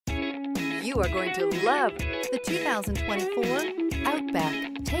You are going to love the 2024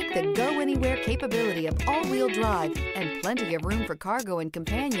 Outback. Take the go-anywhere capability of all-wheel drive and plenty of room for cargo and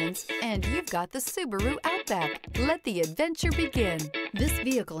companions, and you've got the Subaru Outback. Let the adventure begin. This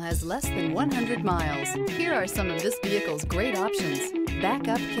vehicle has less than 100 miles. Here are some of this vehicle's great options: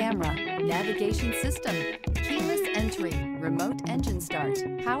 backup camera, navigation system, keyless entry, remote engine start,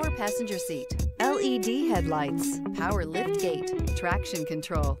 power passenger seat, LED headlights, power liftgate, traction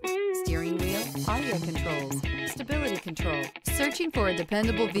control, steering wheel audio controls, stability control. Searching for a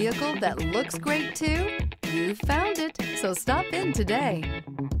dependable vehicle that looks great too? You found it, so stop in today.